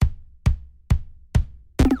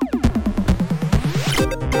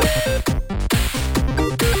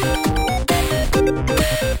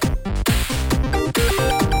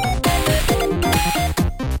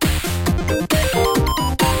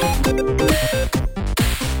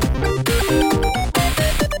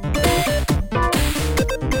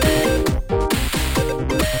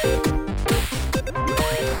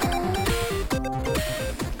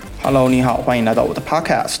Hello， 你好，欢迎来到我的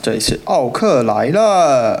Podcast， 这里是奥克来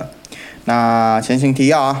了。那前情提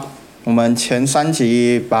要啊，我们前3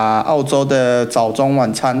集把澳洲的早中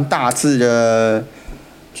晚餐大致的，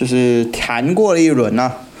就是谈过了一轮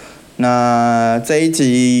啊。那这一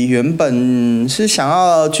集原本是想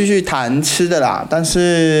要继续谈吃的啦，但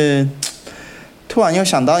是突然又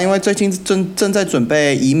想到，因为最近正在准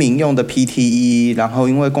备移民用的 PTE， 然后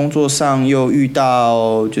因为工作上又遇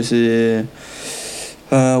到就是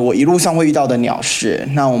我一路上会遇到的鸟事，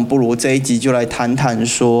那我们不如这一集就来谈谈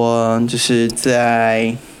说，就是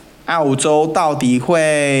在澳洲到底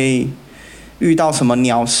会遇到什么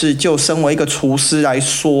鸟事，就身为一个厨师来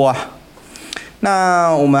说啊。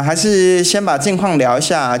那我们还是先把近况聊一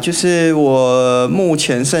下，就是我目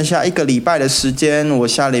前剩下1个礼拜的时间，我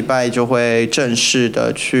下礼拜就会正式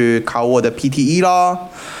的去考我的 PTE 咯。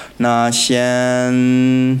那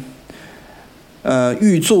先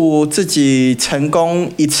预祝自己成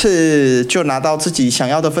功一次就拿到自己想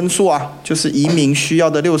要的分数啊，就是移民需要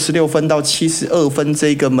的66分到72分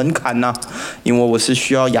这个门槛啊，因为我是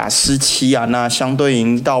需要雅思7啊，那相对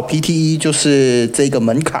应到 PTE 就是这个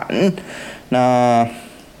门槛。那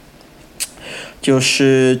就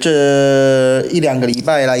是这1-2个礼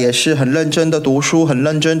拜来也是很认真的读书，很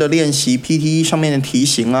认真的练习 PTE 上面的题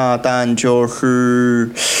型啊，但就是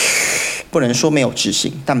不能说没有执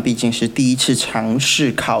行，但毕竟是第一次尝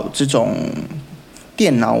试考这种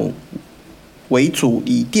电脑为主、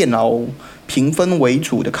以电脑评分为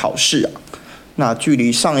主的考试啊。那距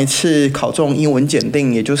离上一次考这种英文检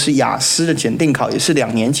定，也就是雅思的检定考，也是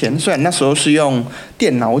2年前。虽然那时候是用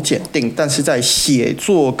电脑检定，但是在写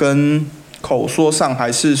作跟口说上还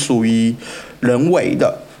是属于人为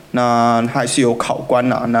的。那还是有考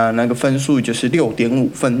官啊，那个分数就是6.5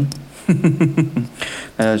分。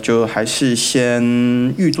就还是先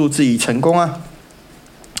预祝自己成功啊。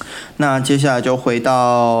那接下来就回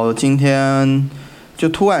到今天，就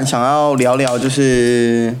突然想要聊聊，就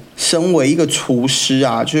是身为一个厨师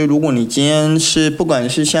啊，就是如果你今天是不管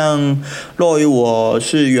是像若于我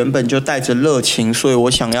是原本就带着热情，所以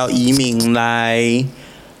我想要移民来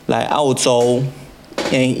澳洲，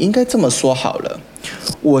应该这么说好了。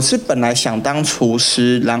我是本来想当厨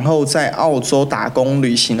师，然后在澳洲打工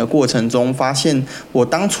旅行的过程中，发现我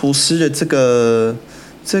当厨师的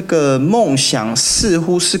这个梦想似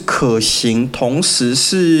乎是可行，同时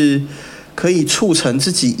是可以促成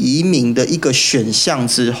自己移民的一个选项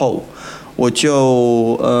之后，我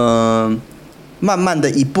就慢慢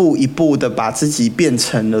的一步一步的把自己变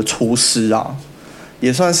成了厨师啊。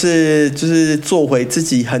也算是就是做回自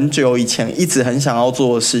己很久以前一直很想要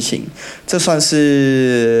做的事情，这算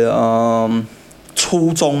是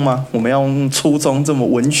初衷吗？我们要用初衷这么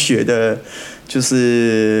文学的，就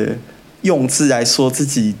是用字来说自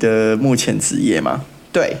己的目前职业吗？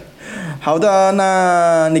对，好的，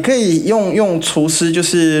那你可以用厨师就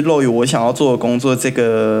是若于我想要做的工作这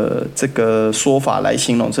个说法来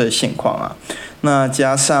形容这个现况啊。那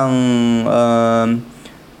加上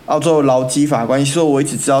澳洲劳基法关系，说我一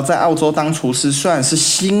直知道，在澳洲当厨师虽然是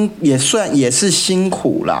也是辛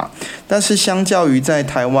苦啦，但是相较于在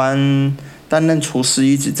台湾担任厨师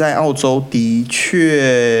一职，在澳洲的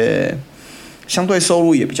确相对收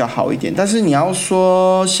入也比较好一点。但是你要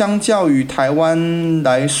说相较于台湾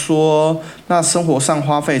来说，那生活上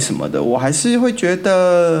花费什么的，我还是会觉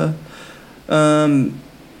得，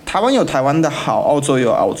台湾有台湾的好，澳洲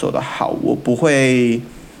有澳洲的好，我不会。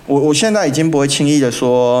我现在已经不会轻易的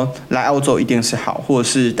说来澳洲一定是好，或者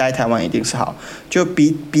是待台湾一定是好，就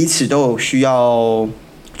彼此都有需要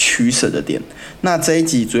取舍的点。那这一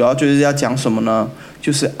集主要就是要讲什么呢？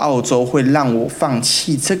就是澳洲会让我放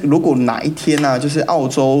弃这个，如果哪一天啊，就是澳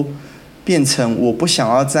洲变成我不想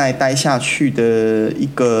要再待下去的一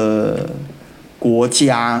个国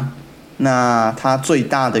家，那它最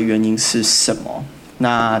大的原因是什么？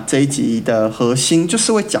那这一集的核心就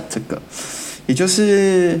是会讲这个。也就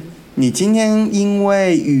是你今天因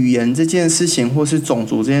为语言这件事情，或是种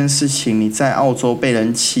族这件事情，你在澳洲被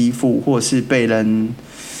人欺负，或是被人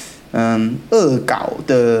恶搞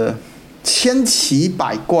的千奇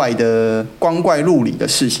百怪的光怪陆离的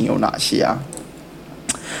事情有哪些啊？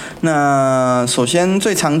那首先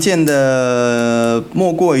最常见的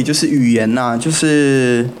莫过于就是语言呐，就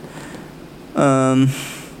是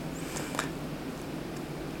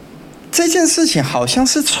这件事情好像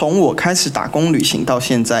是从我开始打工旅行到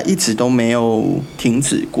现在一直都没有停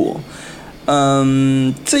止过。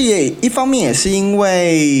这也一方面也是因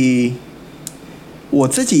为我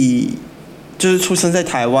自己就是出生在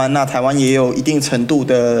台湾，那台湾也有一定程度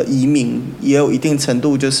的移民，也有一定程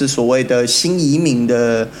度就是所谓的新移民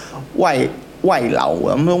的外劳，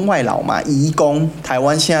我们说外劳嘛，移工，台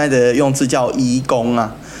湾现在的用字叫移工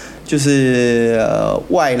啊。就是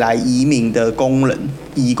外来移民的工人、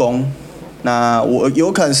移工。那我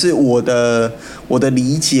有可能是我的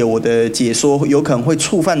理解、我的解说有可能会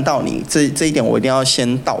触犯到你，这一点我一定要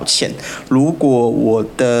先道歉。如果我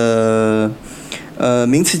的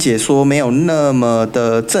名词解说没有那么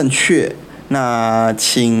的正确，那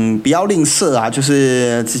请不要吝啬啊，就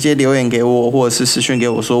是直接留言给我，或者是私讯给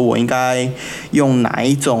我说我应该用哪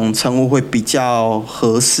一种称呼会比较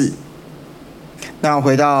合适。那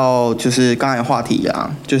回到就是刚才的话题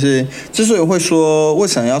啊，就是之所以会说为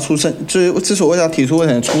什么要出生，就是之所以要提出为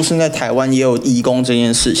什么出生在台湾也有移工这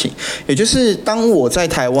件事情，也就是当我在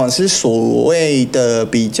台湾是所谓的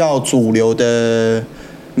比较主流的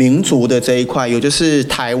民族的这一块，也就是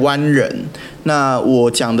台湾人。那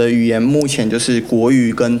我讲的语言目前就是国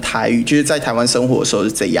语跟台语，就是在台湾生活的时候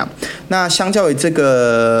是这样。那相较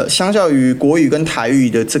于国语跟台语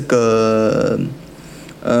的这个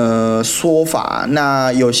说法，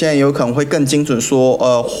那有些人有可能会更精准说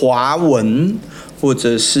华文或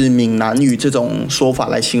者是闽南语这种说法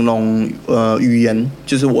来形容语言，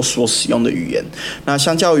就是我所使用的语言。那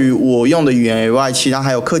相较于我用的语言以外，其他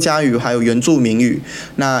还有客家语，还有原住民语。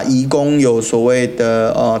那移工有所谓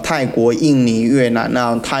的泰国、印尼、越南，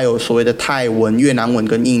那它有所谓的泰文、越南文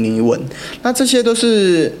跟印尼文。那这些都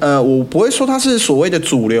是我不会说它是所谓的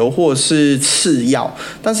主流或者是次要，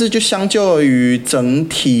但是就相较于整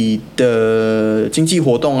体的经济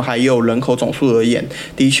活动还有人口总数而言，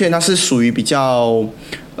的确那是属于比较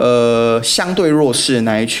相对弱势的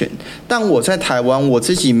那一群。但我在台湾我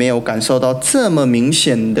自己没有感受到这么明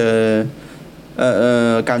显的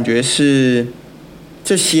感觉是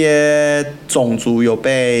这些种族有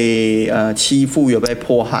被欺负有被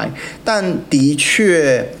迫害，但的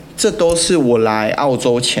确这都是我来澳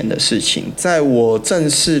洲前的事情。在我正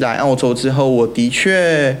式来澳洲之后，我的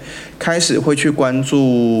确开始会去关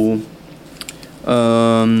注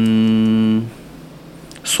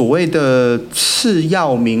所谓的次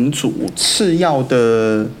要民族、次要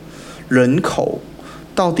的人口，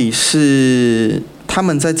到底是他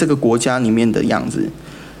们在这个国家里面的样子。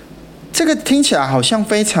这个听起来好像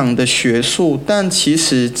非常的学术，但其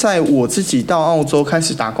实在我自己到澳洲开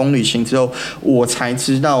始打工旅行之后，我才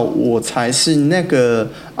知道我才是那个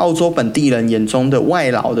澳洲本地人眼中的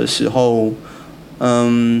外劳的时候，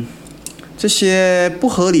这些不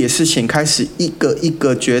合理的事情开始一个一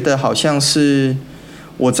个觉得好像是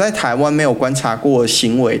我在台湾没有观察过的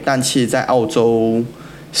行为，但其实在澳洲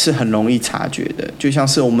是很容易察觉的。就像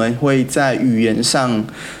是我们会在语言上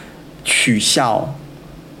取笑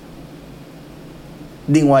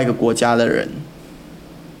另外一个国家的人，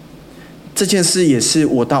这件事也是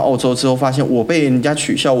我到澳洲之后发现，我被人家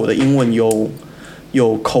取笑我的英文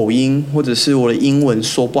有口音，或者是我的英文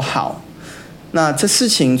说不好。那这事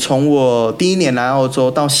情从我第一年来澳洲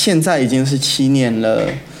到现在已经是7年了，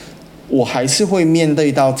我还是会面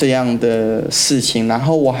对到这样的事情，然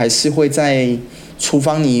后我还是会在厨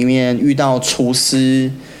房里面遇到厨师，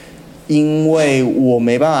因为我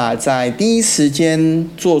没办法在第一时间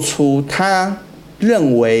做出他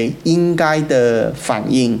认为应该的反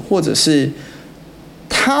应，或者是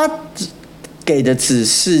他给的指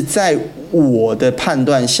示在我的判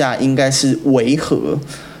断下应该是违和。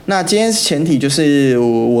那今天前提就是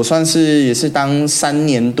我算是也是当3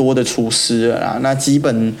年多的厨师了啦，那基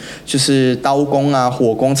本就是刀工啊、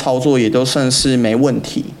火工操作也都算是没问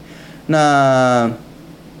题。那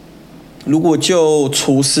如果就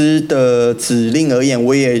厨师的指令而言，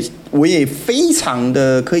我也非常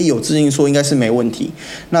的可以有自信说应该是没问题。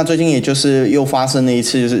那最近也就是又发生了一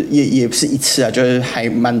次，就是也不是一次啊，就是还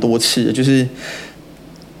蛮多次的，就是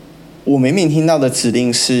我明明听到的指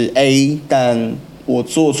令是 A， 但我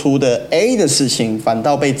做出的 A 的事情反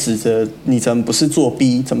倒被指责你怎么不是做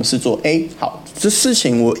B， 怎么是做 A。 好，这事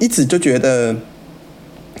情我一直就觉得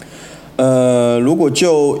如果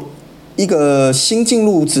就一个新进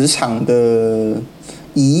入职场的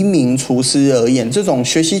移民厨师而言，这种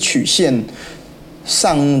学习曲线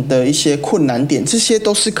上的一些困难点，这些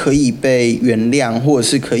都是可以被原谅或者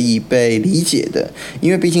是可以被理解的。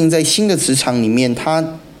因为毕竟在新的职场里面，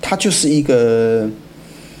它就是一个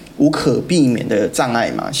无可避免的障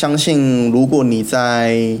碍嘛。相信如果你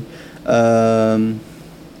在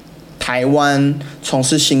台湾从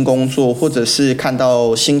事新工作，或者是看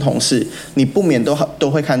到新同事，你不免都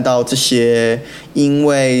会看到这些，因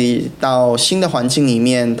为到新的环境里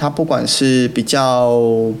面，他不管是比较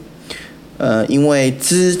因为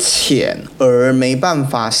之前而没办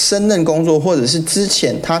法胜任工作，或者是之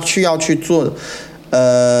前他需要去做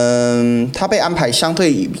他被安排相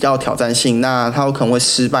对比较挑战性，那他有可能会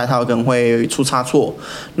失败，他有可能会出差错。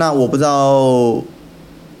那我不知道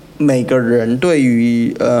每个人对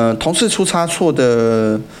于同事出差错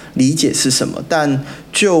的理解是什么，但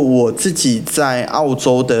就我自己在澳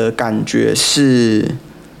洲的感觉是，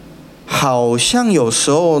好像有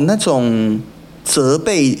时候那种责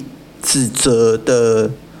备、指责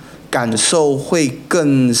的感受会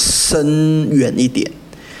更深远一点。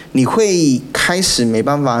你会开始没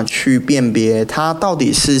办法去辨别他到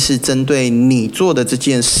底是针对你做的这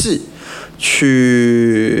件事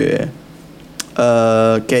去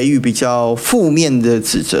给予比较负面的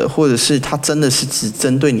指责，或者是他真的是只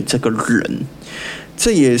针对你这个人。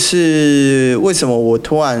这也是为什么我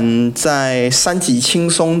突然在3集轻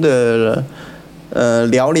松的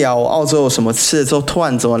聊聊澳洲有什么吃的之后，突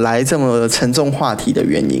然怎么来这么沉重话题的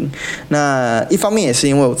原因。那一方面也是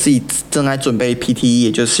因为我自己正在准备 PTE，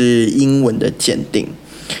 也就是英文的检定，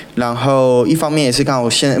然后一方面也是刚好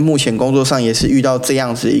目前工作上也是遇到这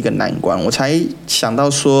样子一个难关，我才想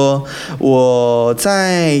到说我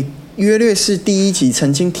在约略是第1集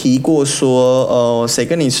曾经提过说，谁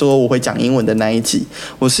跟你说我会讲英文的那一集，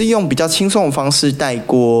我是用比较轻松的方式带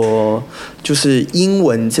过，就是英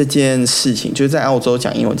文这件事情，就是在澳洲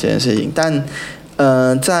讲英文这件事情。但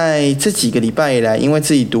在这几个礼拜以来，因为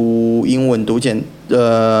自己读英文、读检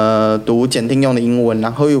定用的英文，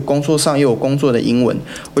然后又工作上又有工作的英文，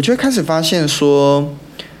我就会开始发现说，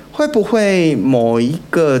会不会某一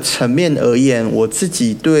个层面而言，我自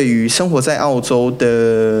己对于生活在澳洲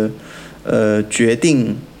的决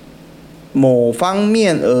定，某方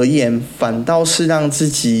面而言，反倒是让自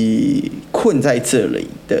己困在这里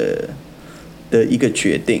的一个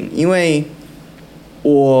决定。因为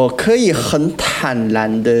我可以很坦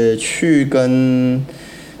然的去跟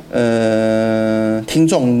听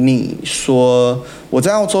众你说，我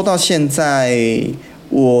在澳洲到现在，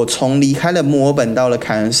我从离开了墨尔本到了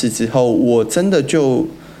凯恩斯之后，我真的就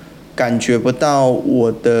感觉不到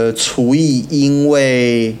我的厨艺因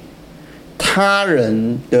为他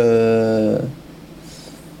人的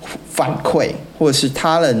反馈或者是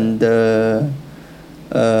他人的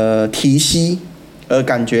提携而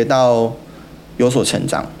感觉到有所成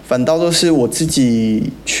长，反倒都是我自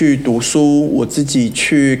己去读书，我自己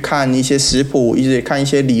去看一些食谱，一直看一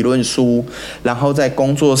些理论书，然后在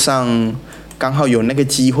工作上刚好有那个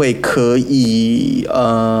机会可以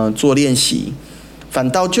做练习，反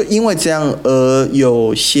倒就因为这样而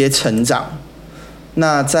有些成长。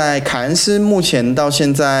那在凯恩斯目前到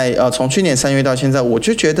现在，从去年3月到现在，我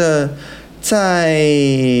就觉得在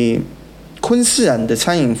昆士兰的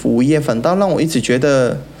餐饮服务业，反倒让我一直觉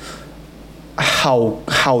得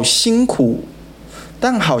好辛苦，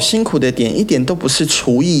但好辛苦的点一点都不是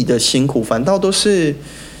厨艺的辛苦，反倒都是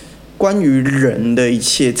关于人的一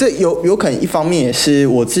切。这有可能一方面也是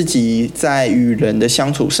我自己在与人的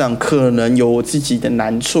相处上可能有我自己的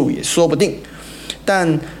难处，也说不定。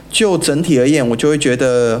但就整体而言，我就会觉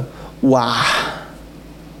得哇，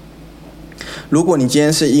如果你今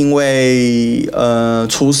天是因为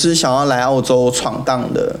厨师想要来澳洲闯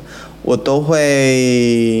荡的，我都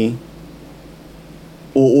会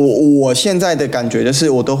我现在的感觉就是，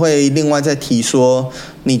我都会另外再提说，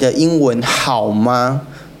你的英文好吗？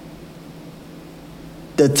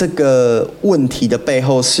的这个问题的背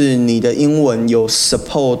后是你的英文有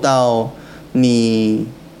support 到你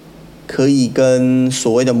可以跟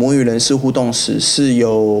所谓的母语人士互动时是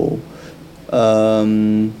有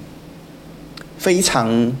非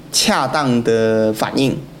常恰当的反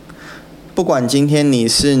应。不管今天你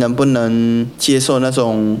是能不能接受那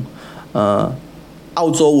种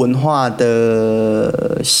澳洲文化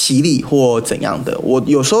的洗礼或怎样的，我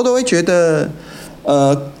有时候都会觉得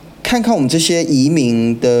看看我们这些移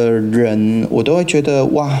民的人，我都会觉得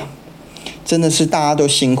哇，真的是大家都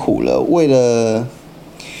辛苦了，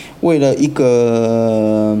为了一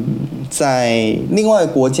个在另外一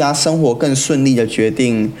个国家生活更顺利的决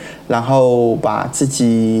定，然后把自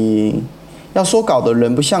己要说搞得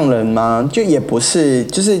人不像人吗？就也不是，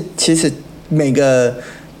就是其实每个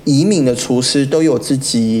移民的厨师都有自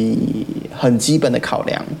己很基本的考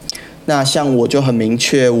量。那像我就很明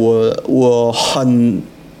确，我很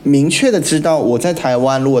明确的知道，我在台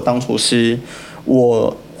湾如果当厨师，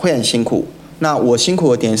我会很辛苦。那我辛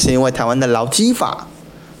苦的点是因为台湾的劳基法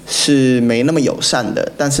是没那么友善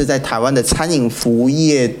的，但是在台湾的餐饮服务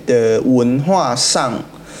业的文化上，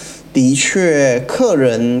的确客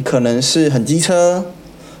人可能是很机车，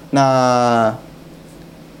那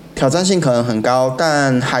挑战性可能很高，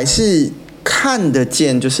但还是看得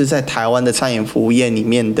见，就是在台湾的餐饮服务业里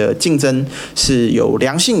面的竞争是有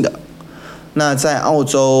良性的。那在澳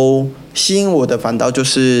洲吸引我的反倒就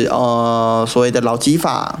是所谓的劳基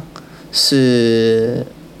法是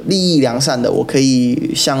利益良善的，我可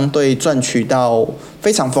以相对赚取到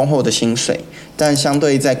非常丰厚的薪水，但相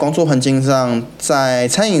对在工作环境上，在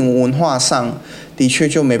餐饮文化上，的确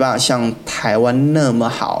就没办法像台湾那么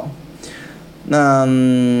好。那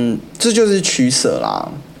这就是取舍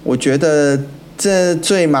啦。我觉得这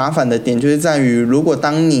最麻烦的点就是在于，如果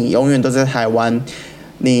当你永远都在台湾，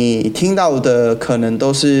你听到的可能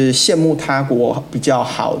都是羡慕他国比较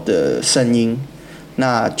好的声音，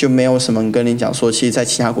那就没有什么人跟你讲说，其实在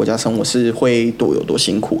其他国家生活是会有多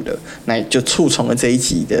辛苦的，那也就促成了这一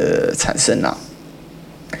集的产生啦。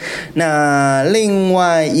那另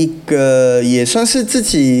外一个也算是自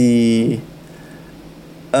己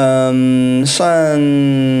算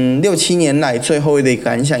6-7年来最后的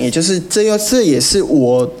感想，也就是这也是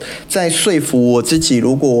我在说服我自己，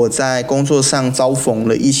如果我在工作上遭逢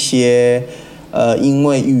了一些因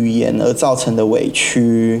为语言而造成的委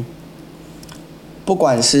屈，不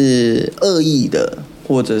管是恶意的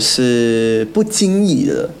或者是不经意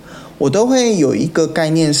的，我都会有一个概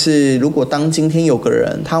念是，如果当今天有个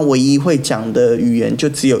人他唯一会讲的语言就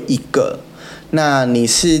只有一个，那你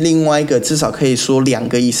是另外一个至少可以说2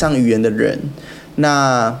个以上语言的人，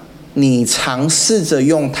那你尝试着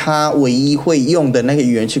用他唯一会用的那个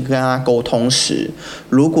语言去跟他沟通时，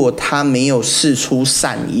如果他没有释出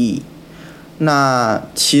善意，那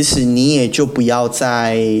其实你也就不要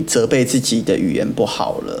再责备自己的语言不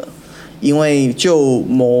好了，因为就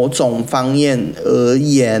某种方面而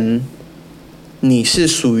言，你是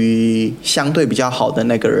属于相对比较好的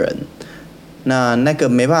那个人，那个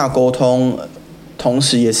没办法沟通，同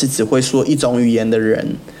时也是只会说一种语言的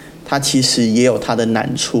人，他其实也有他的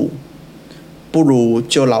难处，不如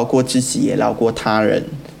就饶过自己也饶过他人。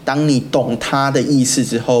当你懂他的意思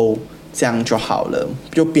之后，这样就好了，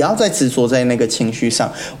就不要再执着在那个情绪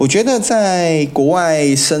上。我觉得在国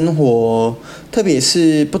外生活，特别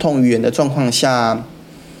是不同语言的状况下，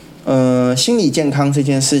心理健康这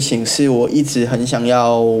件事情是我一直很想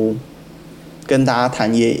要跟大家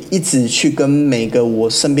谈，也一直去跟每个我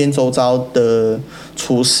身边周遭的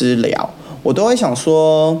厨师聊，我都会想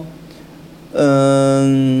说，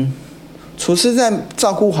厨师在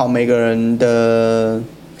照顾好每个人的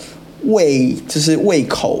就是胃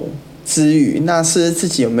口之余，那是自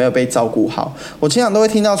己有没有被照顾好？我经常都会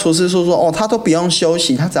听到厨师说哦，他都不用休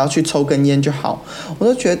息，他只要去抽根烟就好。我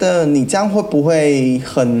都觉得你这样会不会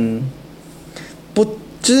很不，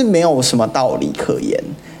就是没有什么道理可言？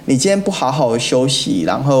你今天不好好的休息，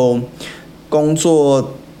然后工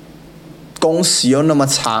时又那么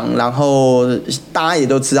长，然后大家也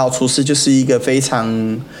都知道，厨师就是一个非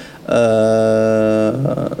常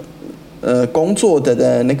工作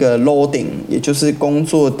的那个 loading， 也就是工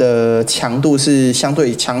作的强度是相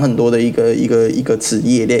对强很多的一个职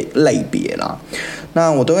业类别啦。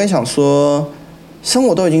那我都会想说，生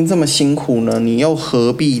活都已经这么辛苦了，你又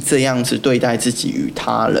何必这样子对待自己与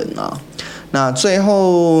他人啊？那最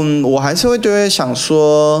后我还是会想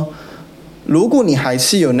说，如果你还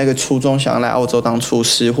是有那个初衷想要来澳洲当厨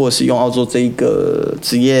师，或者是用澳洲这个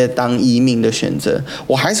职业当移民的选择，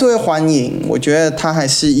我还是会欢迎。我觉得它还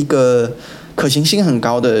是一个可行性很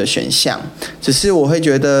高的选项，只是我会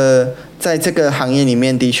觉得在这个行业里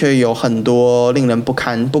面的确有很多令人不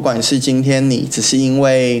堪，不管是今天你只是因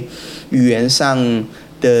为语言上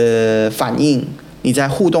的反应，你在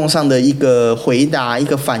互动上的一个回答、一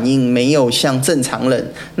个反应没有像正常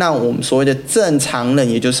人，那我们所谓的正常人，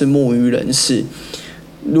也就是母语人士，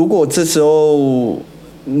如果这时候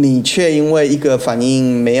你却因为一个反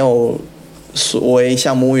应没有所谓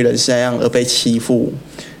像母语人士那样而被欺负，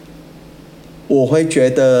我会觉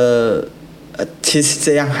得其实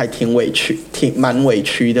这样还挺委屈，蛮委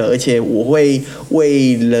屈的，而且我会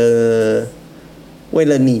为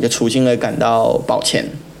了你的处境而感到抱歉。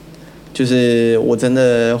就是我真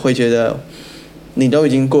的会觉得，你都已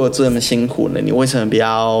经过得这么辛苦了，你为什么不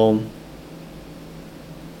要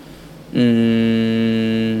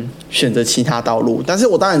选择其他道路？但是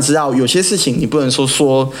我当然知道有些事情你不能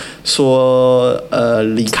说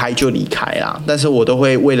离开就离开啦，但是我都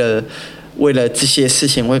会为了这些事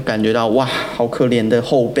情会感觉到哇，好可怜的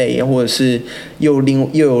后辈，或者是又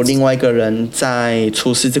有另外一个人在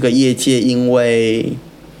厨师这个业界，因为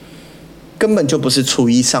根本就不是厨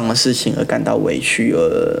艺上的事情而感到委屈，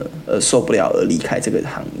而受不了而离开这个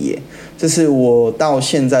行业。这是我到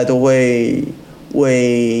现在都会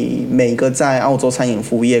为每个在澳洲餐饮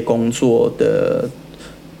服务业工作的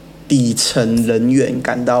底层人员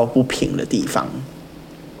感到不平的地方。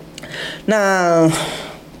那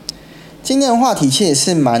今天的话题其实也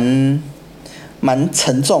是蛮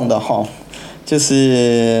沉重的齁，就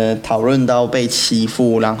是讨论到被欺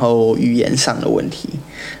负，然后语言上的问题。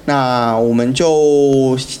那我们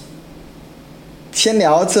就先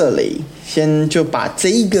聊到这里，先就把这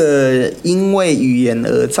一个因为语言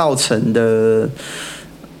而造成的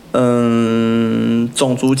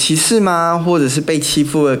种族歧视吗，或者是被欺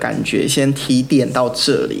负的感觉先提点到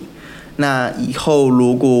这里。那以后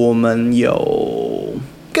如果我们有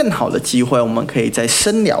更好的机会，我们可以再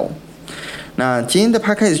深聊。那今天的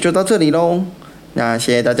podcast 就到这里咯，那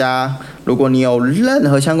谢谢大家。如果你有任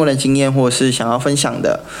何相关的经验或者是想要分享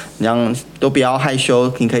的，都不要害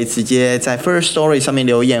羞，你可以直接在 First Story 上面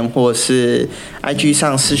留言，或者是 IG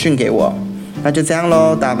上私讯给我。那就这样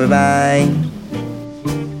咯，大家拜拜。